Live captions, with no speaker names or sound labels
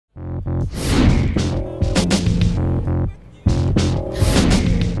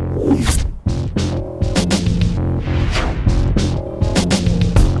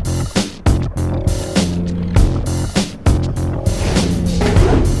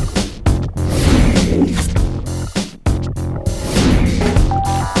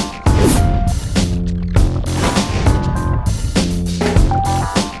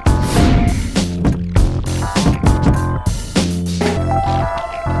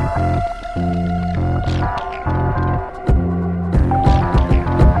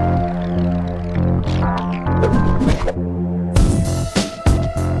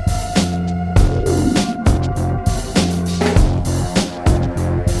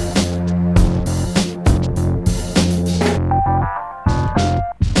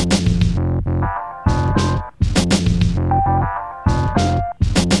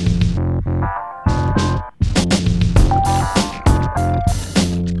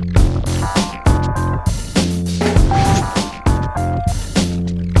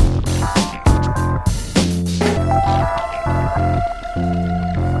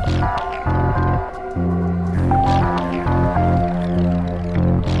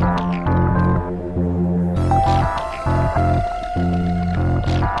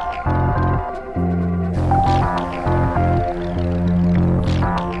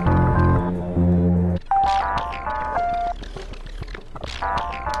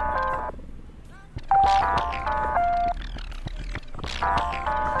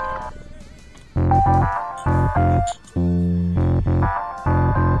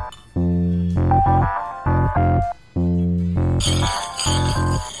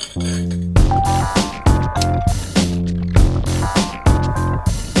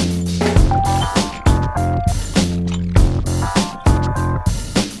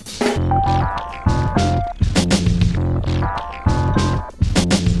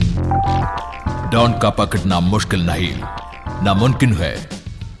Don का पकड़ना मुश्किल नहीं, नामुमकिन है।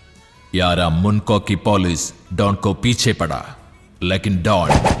 यारा मुनको की पुलिस डॉन को पीछे पड़ा, लेकिन डॉन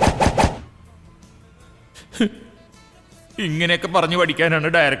ഇങ്ങനെയൊക്കെ പറഞ്ഞു പഠിക്കാനാണ്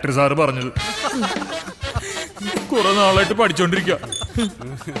ഡയറക്ടർ സാറ് പറഞ്ഞത്. കുറെ നാളായിട്ട് പഠിച്ചോണ്ടിരിക്കുക.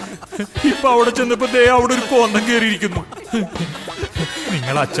 ഇപ്പൊ അവിടെ ചെന്നപ്പോ ദേ അവിടെ ഒരു കോന്തം കയറിയിരിക്കുന്നു.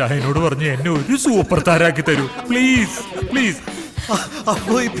 നിങ്ങൾ അച്ചായനോട് പറഞ്ഞ് എന്നെ ഒരു സൂപ്പർ താരാക്കി തരൂ പ്ലീസ് പ്ലീസ്.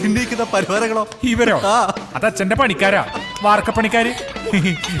 അപ്പോ ഈ പിന്നിരിക്കുന്ന പരിവാരങ്ങളോ? ഇവരോ? അത് അച്ഛന്റെ പണിക്കാരാ, വാർക്കപ്പണിക്കാര്,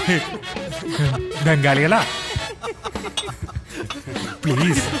 ബംഗാളികളാ.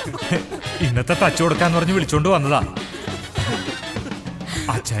 പ്ലീസ് ഇന്നത്തെ തച്ചു കൊടുക്കാന്ന് പറഞ്ഞ് വിളിച്ചോണ്ട് വന്നതാ.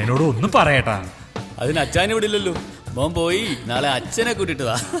 അച്ചായനോട് ഒന്നും പറയട്ടാ. അതിന് അച്ചായൻ ഇവിടെ ഇല്ലല്ലോ, മോൻ പോയി നാളെ അച്ഛനെ കൂട്ടിട്ട്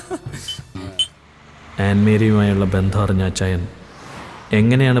വാ. ആൻമേരിയുമായുള്ള ബന്ധം അറിഞ്ഞ അച്ചായൻ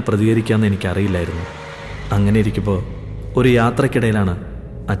എങ്ങനെയാണ് പ്രതികരിക്കാമെന്ന് എനിക്കറിയില്ലായിരുന്നു. അങ്ങനെ ഇരിക്കുമ്പോൾ ഒരു യാത്രക്കിടയിലാണ്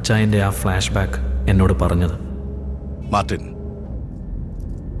അച്ചായൻ്റെ ആ ഫ്ലാഷ് ബാക്ക് എന്നോട് പറഞ്ഞത്. മാർട്ടിൻ,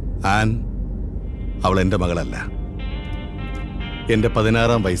 ആൻ അവൾ എൻ്റെ മകളല്ല. എൻ്റെ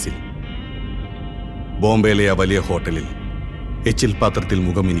 16-ാം വയസ്സിൽ ബോംബെയിലെ ആ വലിയ ഹോട്ടലിൽ എച്ചിൽ പാത്രത്തിൽ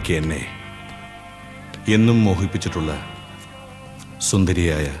മുഖം എനിക്ക് എന്നെ എന്നും മോഹിപ്പിച്ചിട്ടുള്ള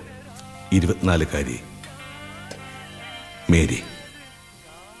സുന്ദരിയായ 24-കാരി മേരി.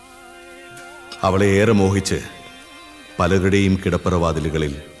 അവളെ ഏറെ മോഹിച്ച് പലരുടെയും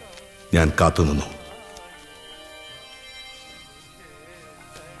കിടപ്പറവാതിലുകളിൽ ഞാൻ കാത്തുനിന്നു.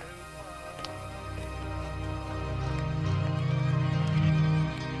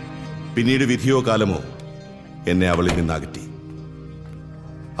 പിന്നീട് വിധിയോ കാലമോ എന്നെ അവളിൽ നിന്നകറ്റി.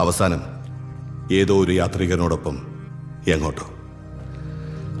 അവസാനം ഏതോ ഒരു യാത്രികനോടൊപ്പം എങ്ങോട്ടോ.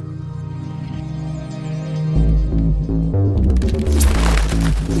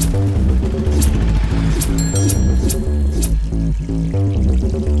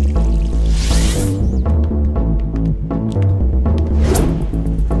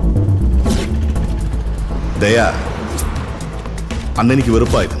 ദയാ, അന്നെനിക്ക്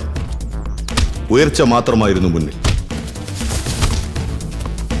വെറുപ്പായിരുന്നു. ഉയർച്ച മാത്രമായിരുന്നു മുന്നിൽ.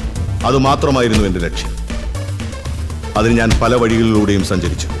 അത് മാത്രമായിരുന്നു എൻ്റെ ലക്ഷ്യം. അതിന് ഞാൻ പല വഴികളിലൂടെയും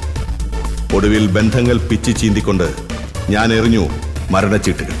സഞ്ചരിച്ചു. ഒടുവിൽ ബന്ധങ്ങൾ പിച്ചി ചീന്തിക്കൊണ്ട് ഞാൻ എറിഞ്ഞു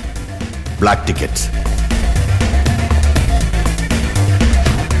മരണച്ചീട്ടുകൾ, ബ്ലാക്ക് ടിക്കറ്റ്സ്.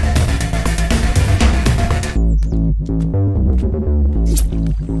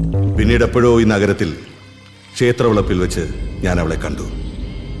 പിന്നീട് എപ്പോഴോ ഈ നഗരത്തിൽ ക്ഷേത്രവിളപ്പിൽ വെച്ച് ഞാൻ അവളെ കണ്ടു.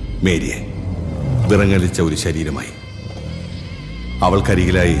 മേരിയെ, വിറങ്ങലിച്ച ഒരു ശരീരമായി.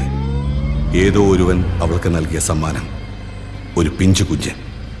 അവൾക്കരികിലായി ഏതോ ഒരുവൻ അവൾക്ക് നൽകിയ സമ്മാനം, ഒരു പിഞ്ചു കുഞ്ഞൻ.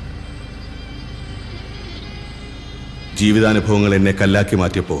 ജീവിതാനുഭവങ്ങൾ എന്നെ കല്ലാക്കി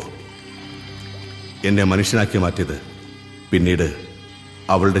മാറ്റിയപ്പോൾ എന്നെ മനുഷ്യനാക്കി മാറ്റിയത് പിന്നീട്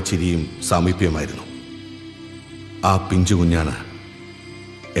അവളുടെ ചിരിയും സാമീപ്യമായിരുന്നു. ആ പിഞ്ചു കുഞ്ഞാണ്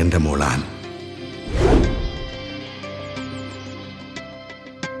എൻ്റെ മോളാൻ.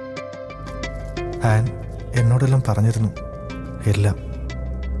 ആൻ എന്നോടെല്ലാം പറഞ്ഞിരുന്നു, എല്ലാം.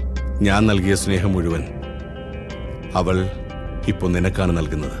 ഞാൻ നൽകിയ സ്നേഹം മുഴുവൻ അവൾ ഇപ്പോൾ നിനക്കാണ്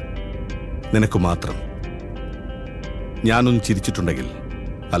നൽകുന്നത്. നിനക്ക് മാത്രം. ഞാനൊന്ന് ചിരിച്ചിട്ടുണ്ടെങ്കിൽ,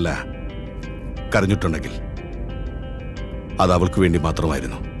 അല്ല കരഞ്ഞിട്ടുണ്ടെങ്കിൽ, അത് അവൾക്ക് വേണ്ടി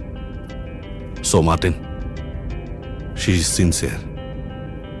മാത്രമായിരുന്നു. So Martin, she is sincere.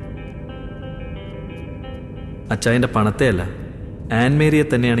 അച്ചായൻ്റെ പണത്തെയല്ല, ആൻമേരിയെ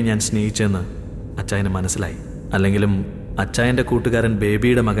തന്നെയാണ് ഞാൻ സ്നേഹിച്ചതെന്ന് അച്ചായന് മനസ്സിലായി. അല്ലെങ്കിലും അച്ചായൻ്റെ കൂട്ടുകാരൻ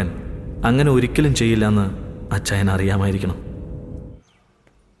ബേബിയുടെ മകൻ അങ്ങനെ ഒരിക്കലും ചെയ്യില്ല എന്ന് അച്ചായൻ അറിയാമായിരിക്കണം.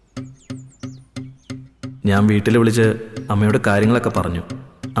 ഞാൻ വീട്ടിൽ വിളിച്ച് അമ്മയോട് കാര്യങ്ങളൊക്കെ പറഞ്ഞു.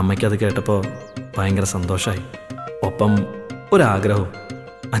 അമ്മയ്ക്കത് കേട്ടപ്പോൾ ഭയങ്കര സന്തോഷമായി. ഒപ്പം ഒരാഗ്രഹവും,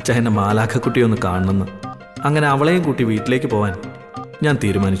 അച്ചായൻ്റെ മാലാഖക്കുട്ടിയെ ഒന്ന് കാണണമെന്ന്. അങ്ങനെ അവളെയും കൂട്ടി വീട്ടിലേക്ക് പോവാൻ ഞാൻ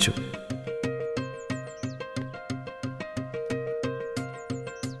തീരുമാനിച്ചു.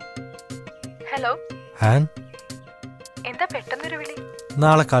 ഹലോ ആൻ, എന്താ പെട്ടെന്നൊരു വിളി?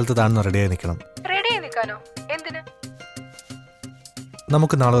 നാളെ കാലത്ത് താഴ്ന്ന് റെഡിയായി നിൽക്കണം. റെഡിയായി നിൽക്കാനോ? എന്തിന്?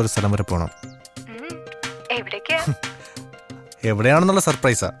 നമുക്ക് നാളെ ഒരു സ്ഥലം വരെ പോകണം. എവിടേക്കാ? എവിടെയാണെന്നുള്ള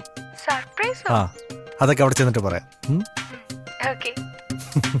സർപ്രൈസാ. സർപ്രൈസോ? ആ, അതൊക്കെ അവിടെ ചെന്നിട്ട് പറയാം. ഓക്കേ.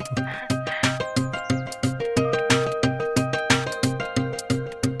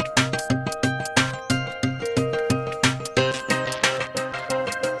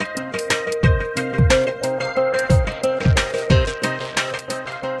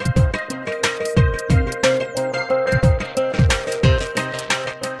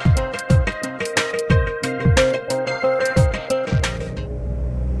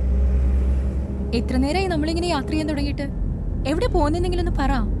 എത്ര നേരമായി നമ്മളിങ്ങനെ യാത്ര ചെയ്യാൻ തുടങ്ങിയിട്ട്? എവിടെ പോകുന്നെങ്കിലും ഒന്ന്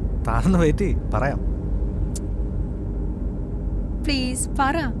പറ. താനൊന്ന് വെയിറ്റ് ചെയ്യ്, പറയാം. പ്ലീസ്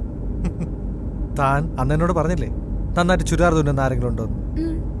പറ. താൻ അന്ന് എന്നോട് പറഞ്ഞില്ലേ നന്നായിട്ട് ചുരിദാർ തുന്നുന്ന ആരെങ്കിലും ഉണ്ടോന്ന്?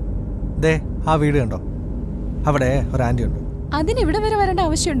 ദേ ആ വീട് കണ്ടോ, അവിടെ ഒരു ആന്റി ഉണ്ട്. അതിനിവിടെ വരെ വരേണ്ട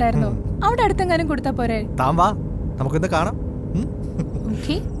ആവശ്യം ഉണ്ടായിരുന്നോ? അവിടെ അടുത്തെങ്ങാനും കൊടുത്താ പോരെ? താൻ വാ, നമുക്കിന്ന് കാണാം.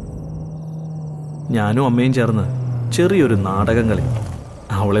 ഞാനും അമ്മയും ചേർന്ന് ചെറിയൊരു നാടകം കളി,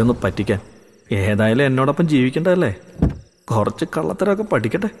 അവളെ ഒന്ന് പറ്റിക്കാൻ. ഏതായാലും എന്നോടൊപ്പം ജീവിക്കണ്ടല്ലേ, കുറച്ച് കള്ളത്തരമൊക്കെ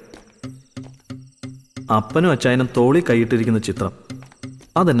പഠിക്കട്ടെ. അപ്പനും അച്ചായനും തോളി കൈയിട്ടിരിക്കുന്ന ചിത്രം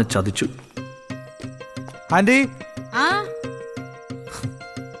അതെന്നെ ചതിച്ചു. ആന്റി,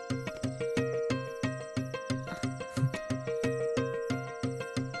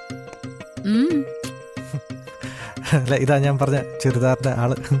 അല്ല ഇതാ ഞാൻ പറഞ്ഞ ചുരിദാറിന്റെ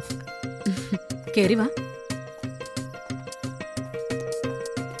ആള്. കേറി വാ.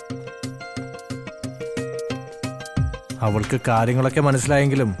 അവൾക്ക് കാര്യങ്ങളൊക്കെ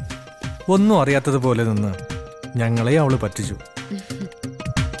മനസ്സിലായെങ്കിലും ഒന്നും അറിയാത്തതുപോലെ നിന്ന് ഞങ്ങളെയും അവള് പറ്റിച്ചു.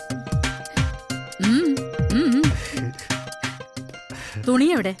 തുണി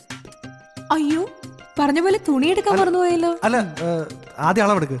എവിടെ? അയ്യോ, പറഞ്ഞ പോലെ തുണി എടുക്കാൻ മറന്നുപോയല്ലോ. അല്ല, ആദ്യം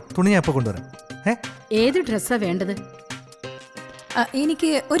അളവെടുക്ക്, തുണി ഞാൻ എപ്പോ കൊണ്ടുവരാം. ഏത് ഡ്രസ്സാ വേണ്ടത്?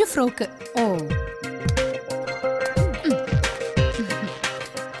 എനിക്ക് ഒരു ഫ്രോക്ക്. ഓ,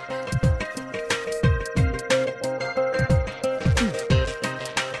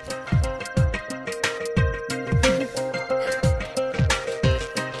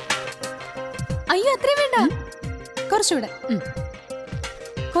 അയ്യോ അത്രയും വേണ്ട, കുറച്ചുകൂടെ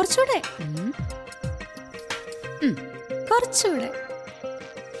കുറച്ചുകൂടെ കുറച്ചുകൂടെ.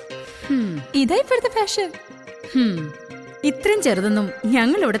 ഇതാ ഇപ്പോഴത്തെ ഫാഷൻ. ഇത്രയും ചെറുതൊന്നും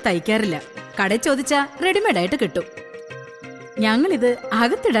ഞങ്ങൾ ഇവിടെ തയ്ക്കാറില്ല. കടയിൽ ചോദിച്ചാ റെഡിമെയ്ഡ് ആയിട്ട് കിട്ടും. ഞങ്ങളിത്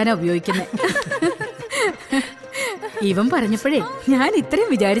അകത്തിടാനാ ഉപയോഗിക്കുന്നത്. ഇവൻ പറഞ്ഞപ്പോഴേ ഞാൻ ഇത്രയും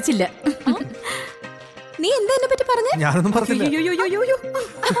വിചാരിച്ചില്ല. നീ എന്താ എന്നെ പറ്റി പറഞ്ഞേ? ഞാനൊന്നും പറഞ്ഞില്ല.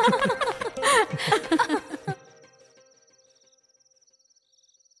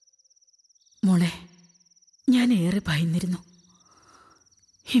 മോളെ, ഞാൻ ഏറെ ഭയന്നിരുന്നു.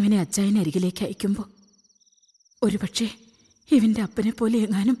 ഇവനെ അച്ചായനെ അരികിലേക്ക് അയക്കുമ്പോൾ ഒരുപക്ഷെ ഇവന്റെ അപ്പനെ പോലെ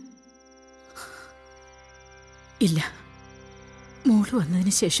എങ്ങാനും. ഇല്ല, മോള്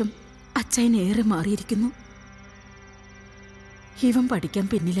വന്നതിന് ശേഷം അച്ചായൻ ഏറെ മാറിയിരിക്കുന്നു. ഇവൻ പഠിക്കാൻ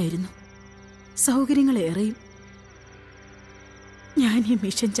പിന്നിലായിരുന്നു, സൗകര്യങ്ങളേറെയും. ഞാൻ ഈ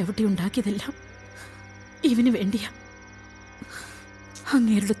മിഷൻ ചവിട്ടി ഉണ്ടാക്കിയതെല്ലാം ഇവന് വേണ്ടിയാ.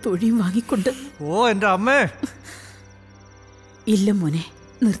 അങ്ങേരുടെ തൊഴിയും വാങ്ങിക്കൊണ്ട്. ഓ എന്റെ അമ്മേ. ഇല്ല മോനെ,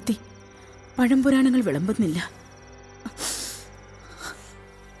 നിർത്തി. പഴംപുരാണങ്ങൾ വിളമ്പുന്നില്ല.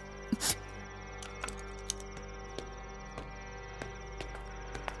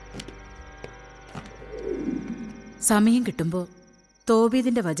 സമയം കിട്ടുമ്പോൾ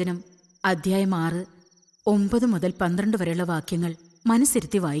തോബീദിന്റെ വചനം അധ്യായം 6, 9 മുതൽ 12 വരെയുള്ള വാക്യങ്ങൾ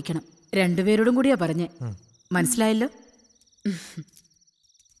മനസ്സിരുത്തി വായിക്കണം. രണ്ടുപേരോടും കൂടിയാ പറഞ്ഞേ, മനസ്സിലായല്ലോ?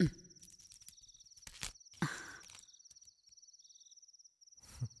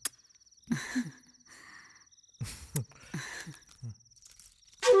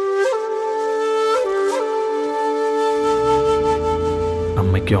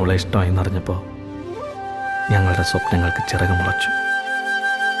 അമ്മയ്ക്കും അവളെ ഇഷ്ടമായി എന്നറിഞ്ഞപ്പോൾ ഞങ്ങളുടെ സ്വപ്നങ്ങൾക്ക് ചിറക് മുളച്ചു.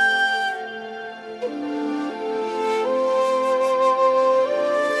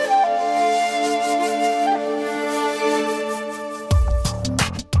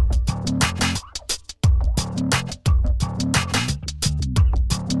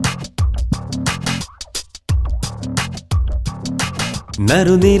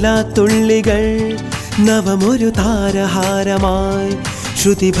 നറുനിലാത്തുള്ളികൾ നവമൊരു താരഹാരമായി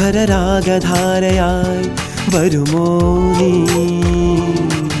ശ്രുതിഭരരാഗധാരയായി വരുമോ നീ?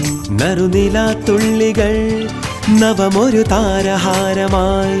 നറുനിലാത്തുള്ളികൾ നവമൊരു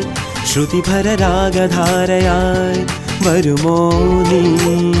താരഹാരമായി ശ്രുതിഭരരാഗധാരയായി വരുമോ നീ?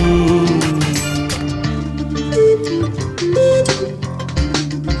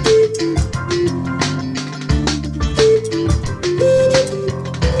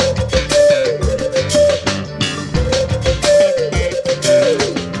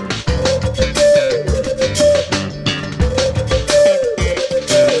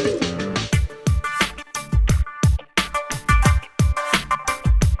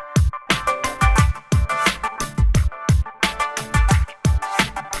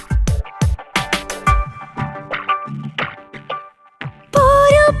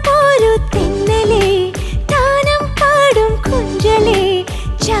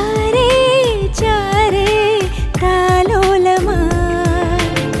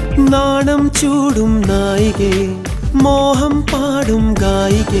 ചൂടും നായികേ മോഹം പാടും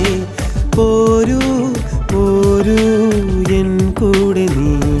ഗായികേ പോരൂ പോരൂ എൻ കൂടെ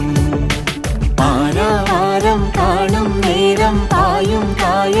നീ ആരാവാരം കാണും നേരം പായും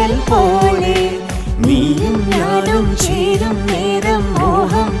കായൽ പോലെ നീയും ഞാനും ചേരും നേരം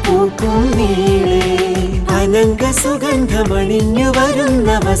മോഹം പൂക്കും നീളേ അനങ്ക സുഗന്ധമണിഞ്ഞു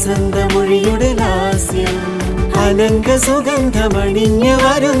വരുന്ന വസന്തമൊഴിയുടെ ലാസ്യം അനങ്ക സുഗന്ധമണിഞ്ഞു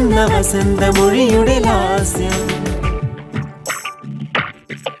വരുന്ന വസന്തമൊഴിയുടെ ലാസ്യം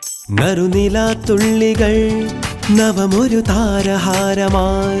നറുനിലാത്തുള്ളികൾ നവമൊരു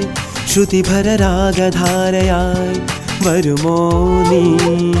താരഹാരമായി ശ്രുതിഭരരാഗധാരയായി വരുമോ നീ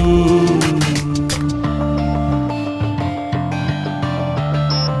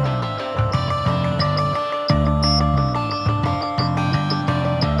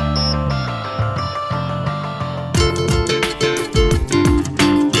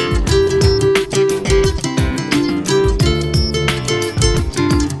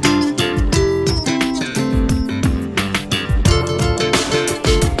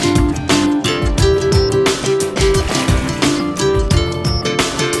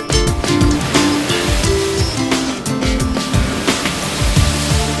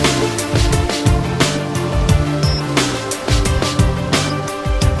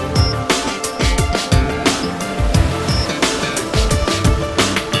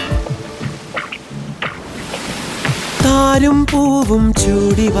താരും പൂവും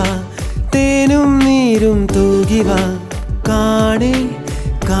ചൂടിവാ തേനും നീരും തൂകിവാ കാണേ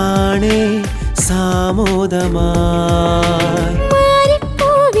കാണേ സാമോദമായി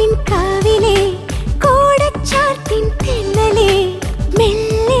മാരിപ്പൂവിൻ കാവിലെ കോടച്ചാർത്തിൻ തെന്നലെ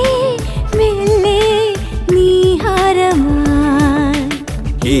മെല്ലെ മെല്ലെ നീഹാരമായി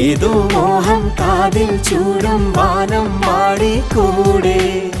ഏതോ മോഹം കാതിൽ ചൂടും വാനം മാടിക്കൂടെ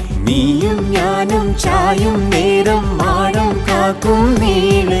നീയും ഞാനും ചായും നേരം മാടം കാക്കും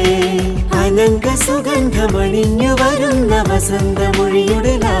നീളേ അനങ്ക സുഗന്ധമണിഞ്ഞു വരുന്ന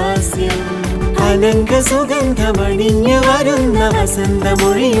വസന്തമൊഴിയുടെ ലാസ്യം അനങ്ക സുഗന്ധമണിഞ്ഞു വരുന്ന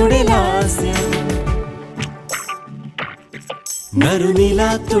വസന്തമൊഴിയുടെ ലാസ്യം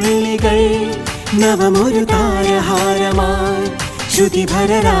നറുനിലാത്തുള്ളികൾ നവമൊരു താരഹാരമായി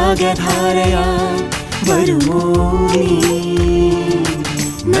ശ്രുതിഭരരാഗധാരയായി വരുമോ നീ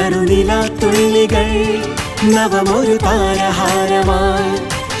നറുനിലാത്തുള്ളികൾ നവമൊരു താരഹാരമായി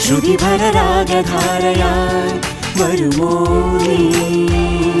ശ്രുതിഭരരാഗധാരയായി വരുമോ നീ